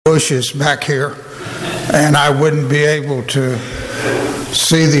bushes back here, and I wouldn't be able to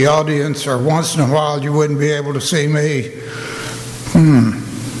see the audience, or once in a while you wouldn't be able to see me.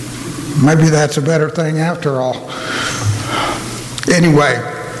 Maybe that's a better thing after all. Anyway,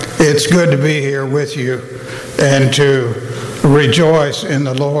 it's good to be here with you and to rejoice in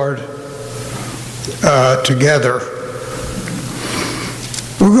the Lord together.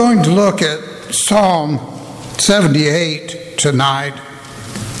 We're going to look at Psalm 78 tonight.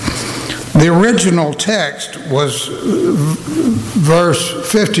 The original text was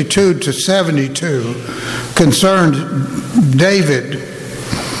verse 52 to 72, concerned David.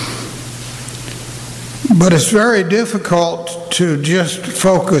 But it's very difficult to just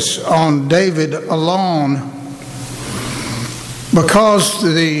focus on David alone, because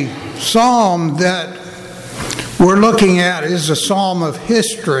the psalm that we're looking at is a psalm of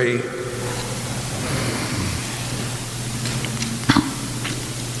history.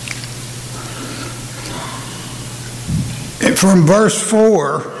 From verse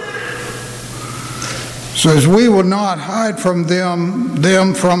 4 says, "We will not hide from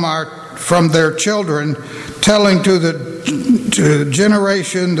them from their children, telling to the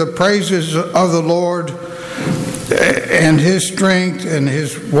generation the praises of the Lord and his strength and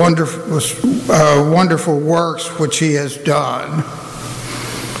his wonderful works which he has done."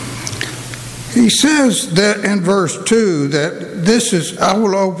 He says that in verse 2 that this is, "I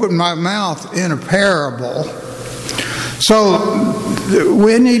will open my mouth in a parable." So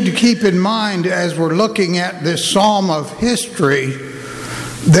we need to keep in mind, as we're looking at this psalm of history,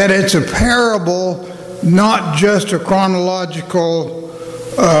 that it's a parable, not just a chronological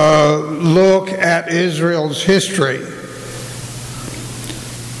look at Israel's history.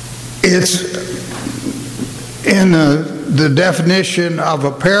 It's in the definition of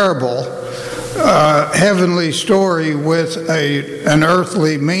a parable, heavenly story with an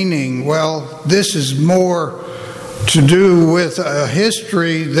earthly meaning. Well, this is more to do with a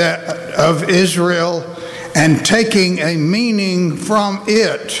history of Israel and taking a meaning from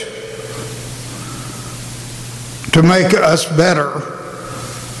it to make us better.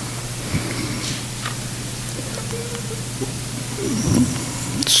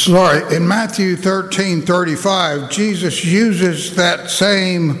 In Matthew 13:35, Jesus uses that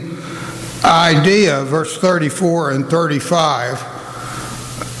same idea, verse 34 and 35.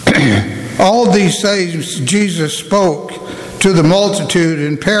 All these things Jesus spoke to the multitude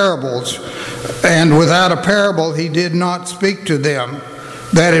in parables, and without a parable he did not speak to them,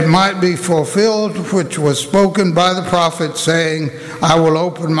 that it might be fulfilled which was spoken by the prophet, saying, "I will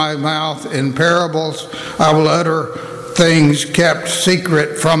open my mouth in parables, I will utter things kept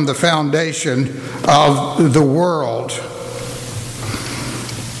secret from the foundation of the world."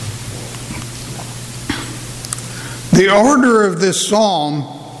 The order of this psalm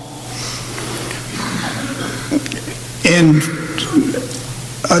in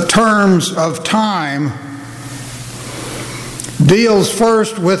terms of time deals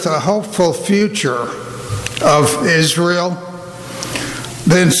first with a hopeful future of Israel,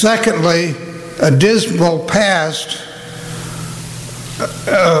 then secondly a dismal past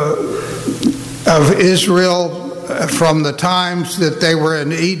of Israel from the times that they were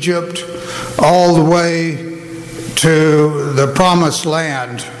in Egypt all the way to the Promised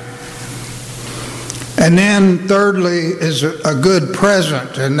Land. And then thirdly is a good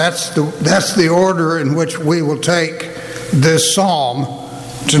present, and that's the order in which we will take this psalm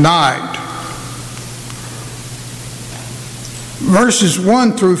tonight. Verses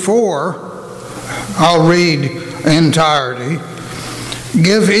 1 through 4, I'll read entirety.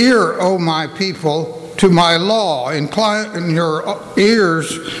 "Give ear, O my people, to my law. Incline your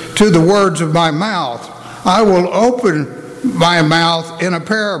ears to the words of my mouth. I will open my mouth in a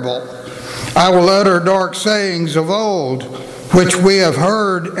parable. I will utter dark sayings of old, which we have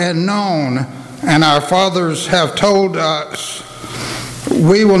heard and known, and our fathers have told us.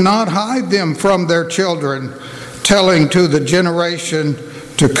 We will not hide them from their children, telling to the generation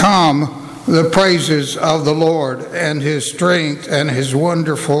to come the praises of the Lord and his strength and his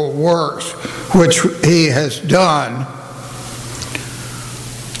wonderful works, which he has done."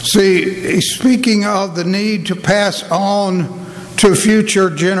 See, he's speaking of the need to pass on to future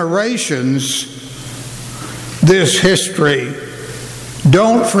generations this history.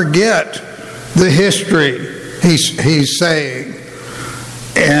 Don't forget the history, he's saying,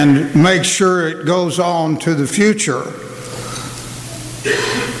 and make sure it goes on to the future.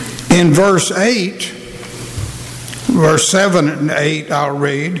 In verse 7 and 8, I'll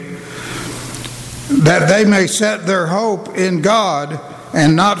read, "That they may set their hope in God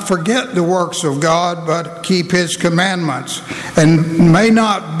and not forget the works of God, but keep his commandments, and may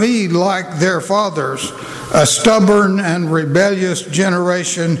not be like their fathers, a stubborn and rebellious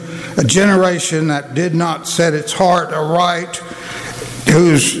generation, a generation that did not set its heart aright,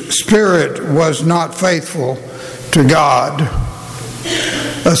 whose spirit was not faithful to God.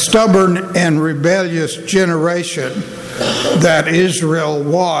 A stubborn and rebellious generation that Israel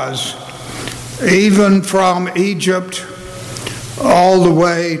was, even from Egypt all the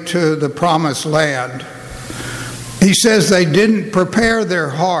way to the promised land. He says they didn't prepare their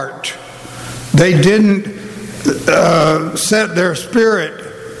heart. They didn't set their spirit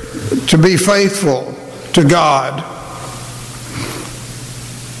to be faithful to God.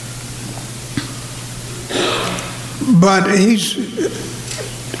 But he's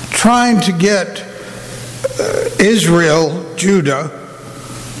trying to get Israel, Judah,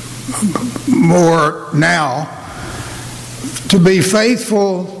 more now, to be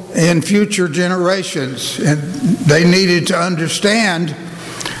faithful in future generations. And they needed to understand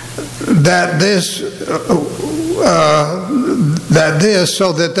that this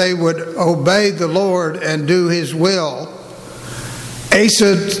so that they would obey the Lord and do his will.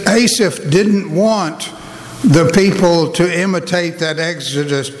 Asaph didn't want the people to imitate that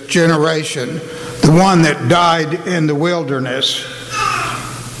Exodus generation, the one that died in the wilderness.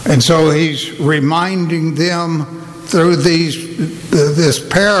 And so he's reminding them through this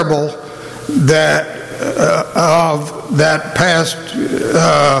parable that of that past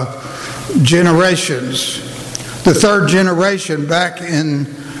generations. The third generation, back in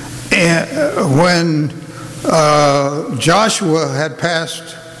when Joshua had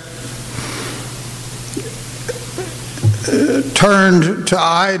passed, turned to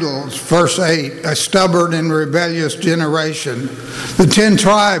idols, verse 8, a stubborn and rebellious generation. The 10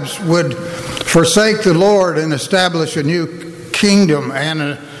 tribes would forsake the Lord and establish a new kingdom and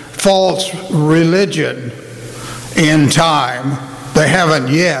a false religion in time. They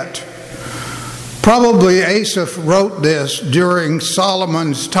haven't yet. Probably Asaph wrote this during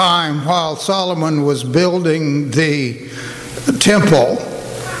Solomon's time, while Solomon was building the temple,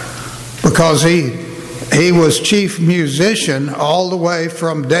 because he was chief musician all the way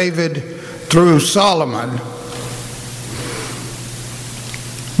from David through Solomon.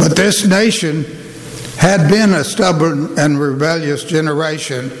 But this nation had been a stubborn and rebellious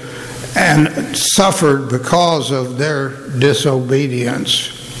generation and suffered because of their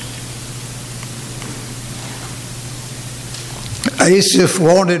disobedience. Asaph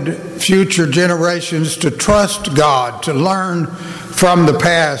wanted future generations to trust God, to learn from the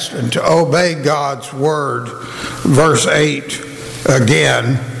past, and to obey God's word. Verse 8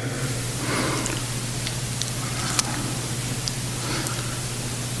 again.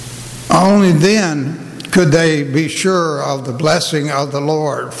 Only then could they be sure of the blessing of the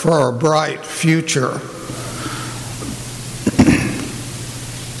Lord for a bright future.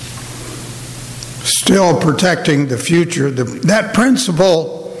 Still protecting the future. That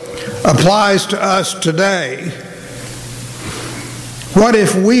principle applies to us today. What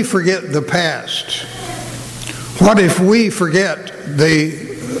if we forget the past? What if we forget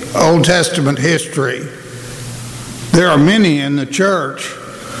the Old Testament history? There are many in the church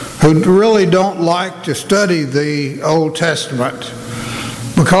who really don't like to study the Old Testament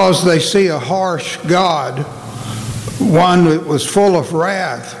because they see a harsh God, one that was full of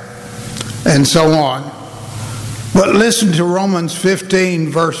wrath, and so on. But listen to Romans 15,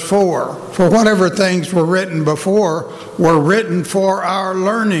 verse 4. For whatever things were written before were written for our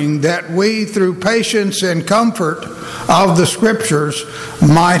learning, that we, through patience and comfort of the Scriptures,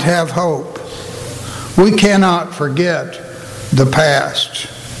 might have hope. We cannot forget the past.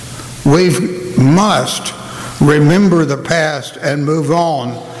 We must remember the past and move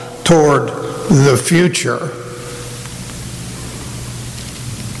on toward the future.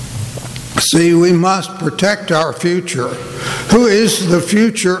 See, we must protect our future. Who is the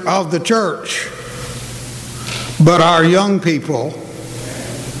future of the church? But our young people.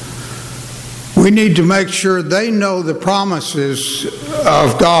 We need to make sure they know the promises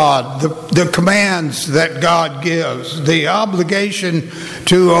of God, the commands that God gives, the obligation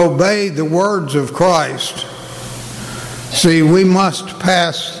to obey the words of Christ. See, we must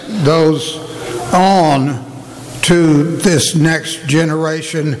pass those on to this next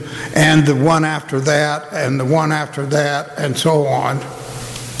generation, and the one after that, and the one after that, and so on,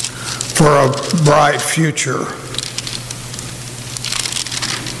 for a bright future.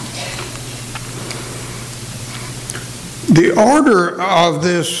 The order of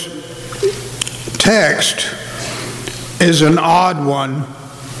this text is an odd one,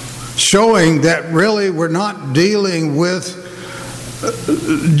 showing that really we're not dealing with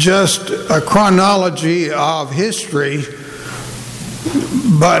just a chronology of history,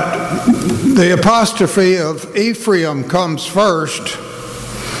 but the apostrophe of Ephraim comes first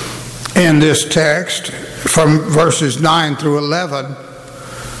in this text from verses 9 through 11.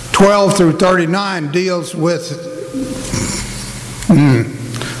 12 through 39 deals with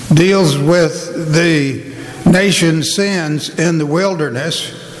the nation's sins in the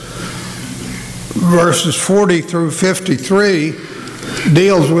wilderness. Verses 40 through 53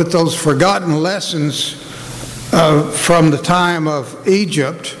 deals with those forgotten lessons from the time of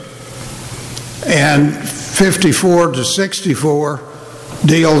Egypt, and 54 to 64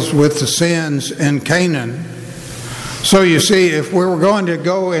 deals with the sins in Canaan. So you see, if we were going to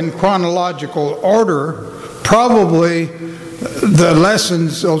go in chronological order, probably the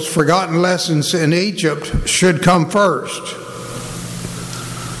lessons, those forgotten lessons in Egypt, should come first.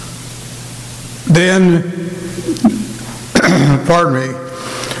 Then,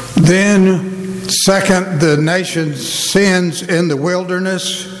 then second, the nation's sins in the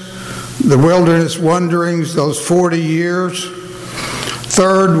wilderness wanderings, those 40 years.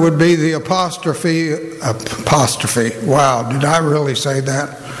 Third would be the apostrophe. Wow, did I really say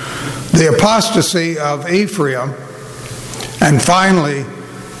that? The apostasy of Ephraim. And finally,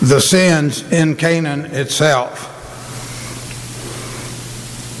 the sins in Canaan itself.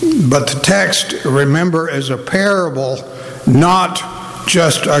 But the text, remember, is a parable, not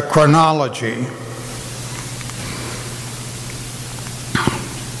just a chronology.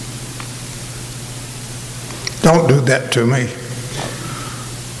 Don't do that to me.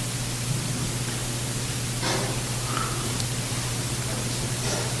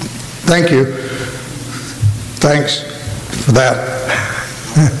 Thank you. Thanks for that.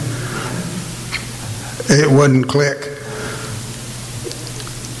 It wouldn't click.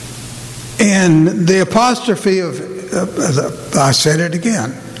 And the apostrophe of, I said it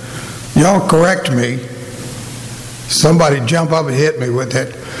again. Y'all correct me. Somebody jump up and hit me with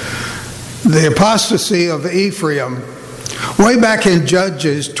it. The apostasy of Ephraim, way back in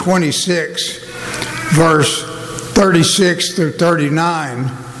Judges 26, verse 36 through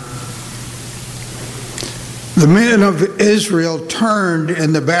 39, the men of Israel turned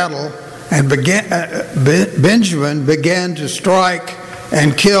in the battle, and Benjamin began to strike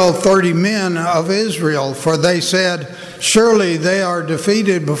and kill 30 men of Israel, for they said, surely they are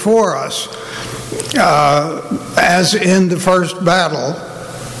defeated before us, as in the first battle.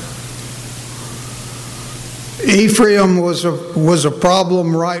 Ephraim was a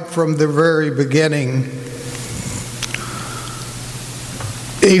problem right from the very beginning.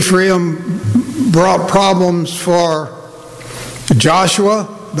 Ephraim brought problems for Joshua,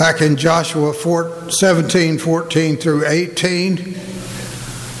 back in Joshua 17:14 through 18,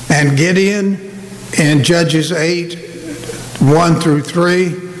 and Gideon in Judges 8:1 through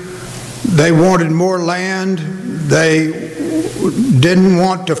 3. They wanted more land. They didn't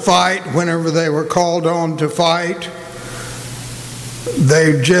want to fight whenever they were called on to fight.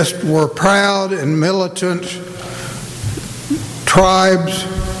 They just were proud and militant tribes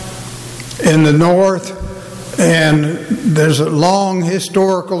in the north, and there's a long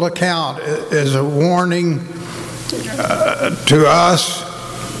historical account as a warning to us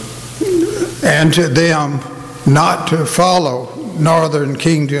and to them not to follow Northern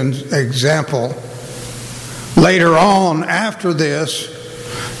Kingdom's example. Later on, after this,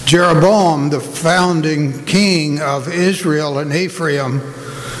 Jeroboam, the founding king of Israel and Ephraim,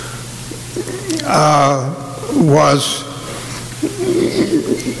 was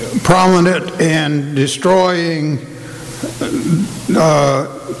prominent in destroying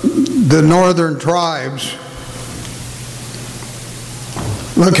the northern tribes.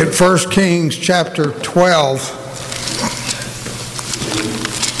 Look at 1 Kings chapter 12.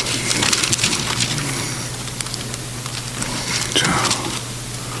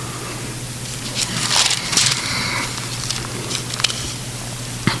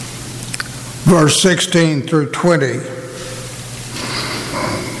 Verse 16 through 20.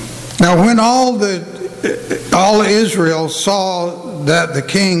 Now when all Israel saw that the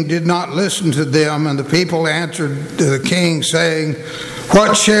king did not listen to them, and the people answered to the king, saying,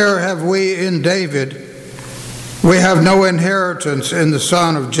 what share have we in David? We have no inheritance in the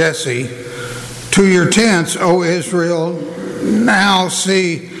son of Jesse. To your tents, O Israel, now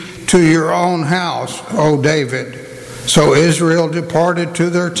see to your own house, O David. So Israel departed to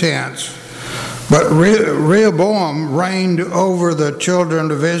their tents. But Rehoboam reigned over the children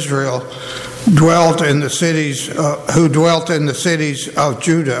of Israel, who dwelt in the cities of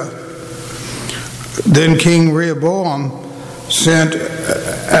Judah. Then King Rehoboam sent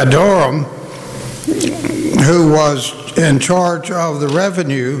Adoram, who was in charge of the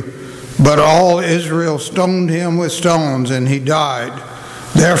revenue, but all Israel stoned him with stones, and he died.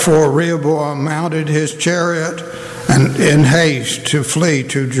 Therefore Rehoboam mounted his chariot and in haste to flee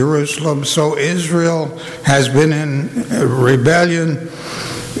to Jerusalem. So Israel has been in rebellion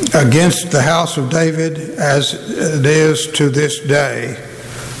against the house of David as it is to this day.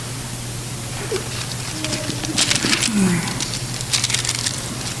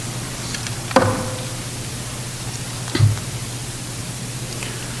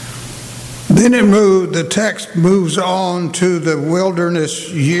 Then the text moves on to the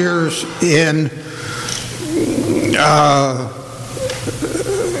wilderness years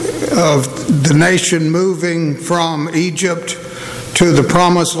of the nation moving from Egypt to the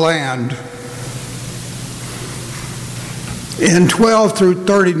promised land. In 12 through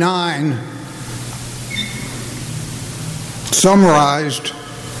 39, summarized,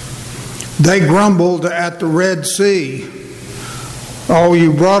 they grumbled at the Red Sea. Oh,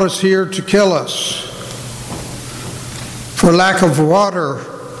 you brought us here to kill us. For lack of water,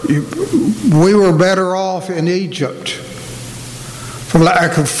 we were better off in Egypt. For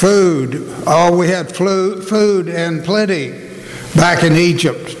lack of food, oh, we had food and plenty back in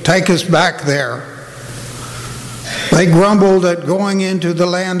Egypt. Take us back there. They grumbled at going into the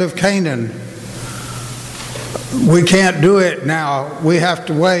land of Canaan. We can't do it now. We have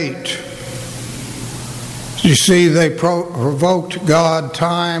to wait. You see, they provoked God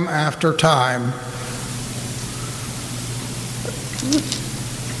time after time.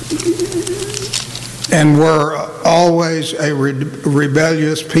 And were always a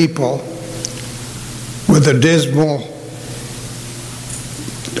rebellious people with a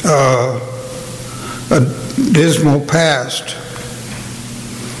dismal past.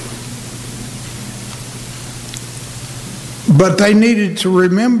 But they needed to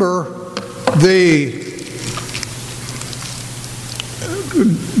remember the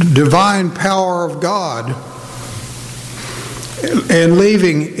divine power of God in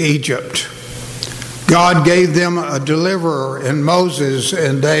leaving Egypt. God gave them a deliverer in Moses,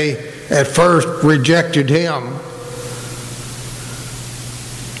 and they at first rejected him.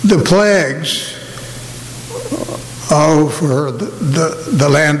 The plagues over the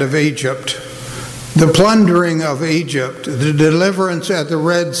land of Egypt, the plundering of Egypt, the deliverance at the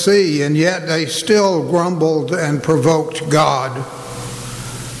Red Sea, and yet they still grumbled and provoked God.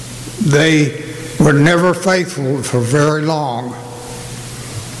 They were never faithful for very long.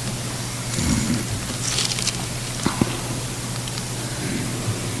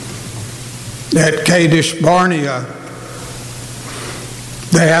 At Kadesh Barnea,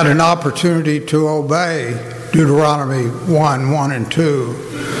 they had an opportunity to obey Deuteronomy 1 and 2.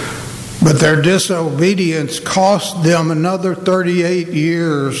 But their disobedience cost them another 38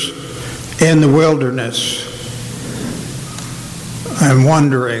 years in the wilderness and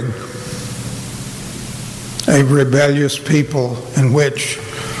wandering, a rebellious people in which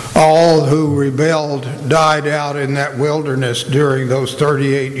all who rebelled died out in that wilderness during those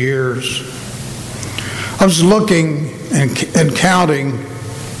 38 years. I was looking and counting,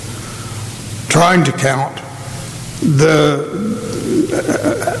 trying to count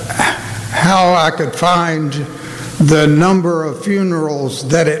how I could find the number of funerals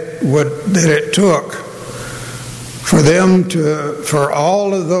that it took for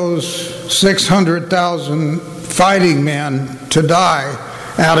all of those 600,000 fighting men to die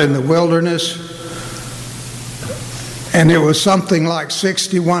out in the wilderness. And it was something like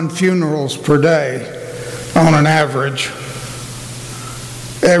 61 funerals per day on an average,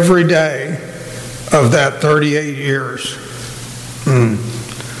 every day of that 38 years.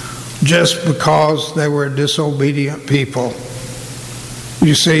 Just because they were a disobedient people.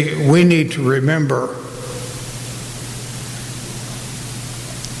 You see, we need to remember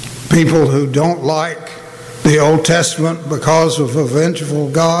people who don't like the Old Testament because of a vengeful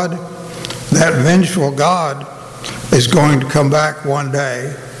God. That vengeful God is going to come back one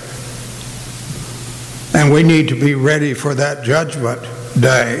day. And we need to be ready for that judgment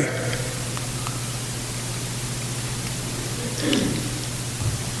day.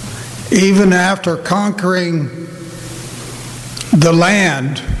 Even after conquering the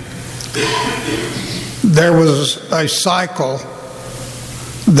land, there was a cycle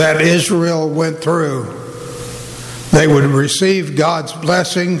that Israel went through. They would receive God's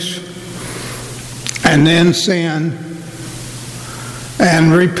blessings and then sin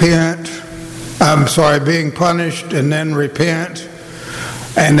and repent. Being punished and then repent,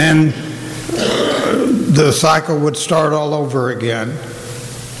 and then the cycle would start all over again.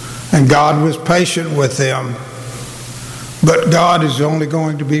 And God was patient with them. But God is only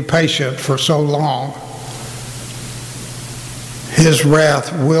going to be patient for so long. His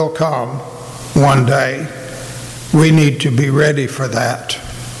wrath will come one day. We need to be ready for that.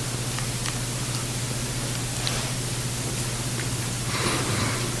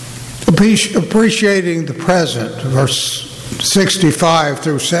 Appreciating the present, verse 65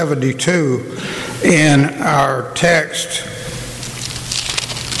 through 72 in our text.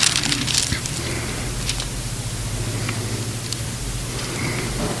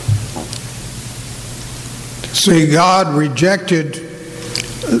 See, God rejected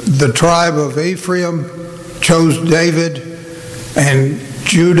the tribe of Ephraim, chose David and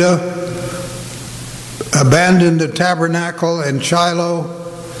Judah, abandoned the tabernacle in Shiloh,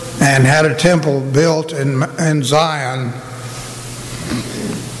 and had a temple built in Zion.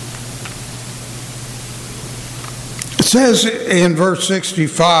 It says in verse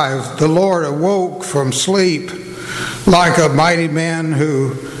 65, the Lord awoke from sleep like a mighty man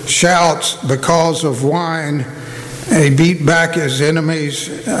who shouts because of wine, and he beat back his enemies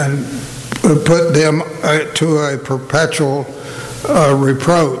and put them to a perpetual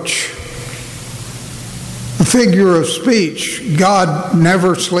reproach. A figure of speech. God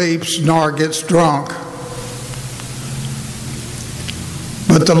never sleeps nor gets drunk.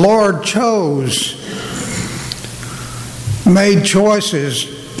 But the Lord made choices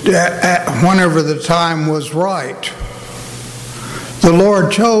whenever the time was right. The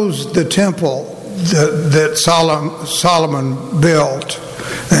Lord chose the temple that Solomon built.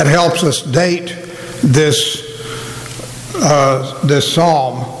 That helps us date this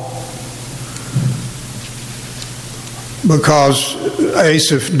psalm, because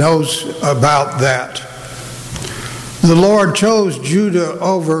Asaph knows about that. The Lord chose Judah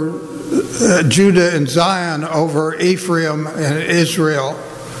and Zion over Ephraim and Israel.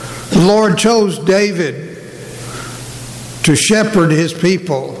 The Lord chose David to shepherd his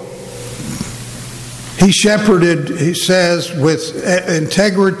people. He shepherded, he says, with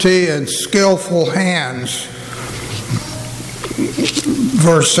integrity and skillful hands.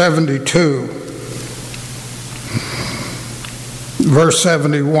 Verse 72. Verse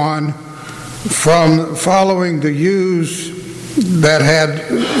 71, from following the ewes that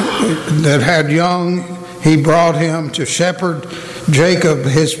had young, he brought him to shepherd Jacob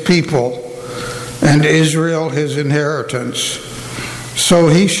his people and Israel his inheritance. So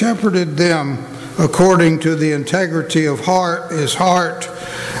he shepherded them according to the integrity of his heart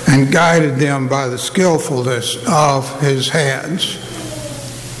and guided them by the skillfulness of his hands.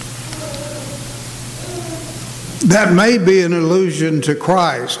 That may be an allusion to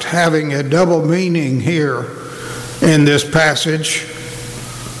Christ, having a double meaning here in this passage,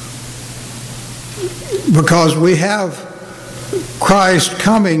 because we have Christ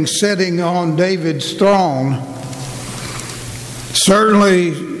coming, sitting on David's throne,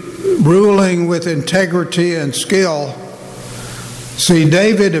 certainly ruling with integrity and skill. See,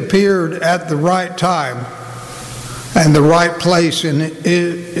 David appeared at the right time and the right place in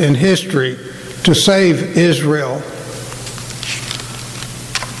history to save Israel.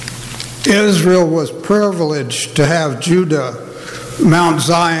 Israel was privileged to have Judah, Mount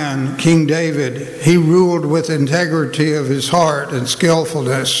Zion, King David. He ruled with integrity of his heart and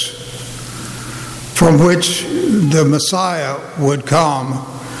skillfulness, from which the Messiah would come.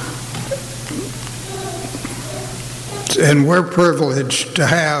 And we're privileged to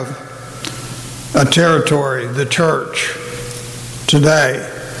have a territory, the church, today.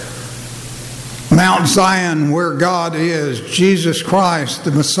 Mount Zion, where God is, Jesus Christ,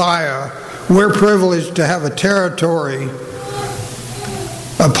 the Messiah. We're privileged to have a territory,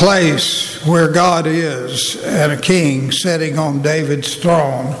 a place where God is, and a king sitting on David's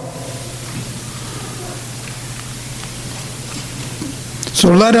throne.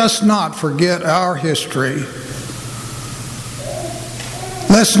 So let us not forget our history.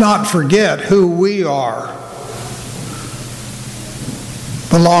 Let's not forget who we are,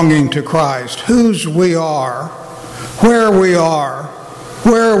 belonging to Christ, whose we are, where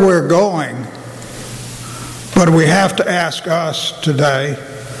we're going. But we have to ask us today,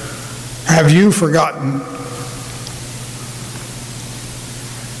 have you forgotten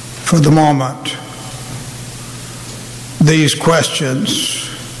for the moment these questions?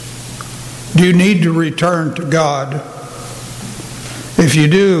 Do you need to return to God? If you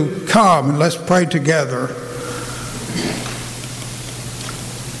do, come and let's pray together.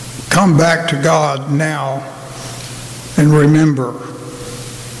 Come back to God now and remember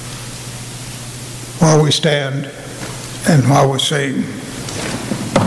while we stand and while we sing.